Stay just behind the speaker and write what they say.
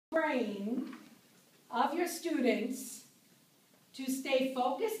brain of your students to stay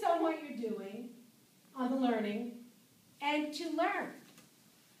focused on what you're doing, on the learning, and to learn.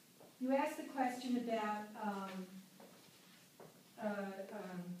 You asked the question about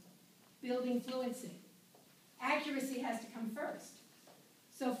building fluency. Accuracy has to come first.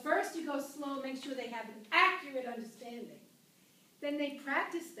 So first you go slow, make sure they have an accurate understanding. Then they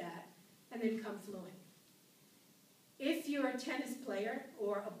practice that, and they become fluent. If you're a tennis player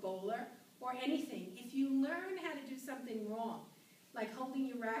or a bowler or anything, if you learn how to do something wrong, like holding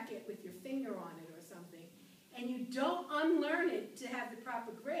your racket with your finger on it or something, and you don't unlearn it to have the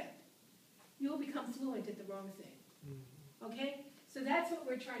proper grip, you'll become fluent at the wrong thing. Okay? So that's what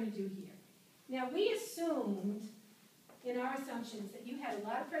we're trying to do here. Now, we assumed in our assumptions that you had a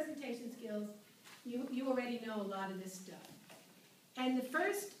lot of presentation skills. You already know a lot of this stuff. And the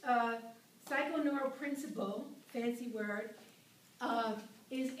first psychoneural principle, fancy word,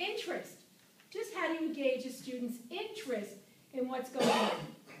 is interest. Just how do you gauge a student's interest in what's going on?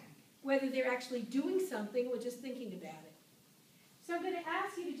 Whether they're actually doing something or just thinking about it. So I'm going to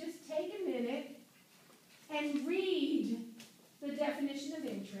ask you to just take a minute and read the definition of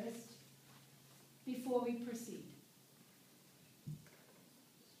interest before we proceed.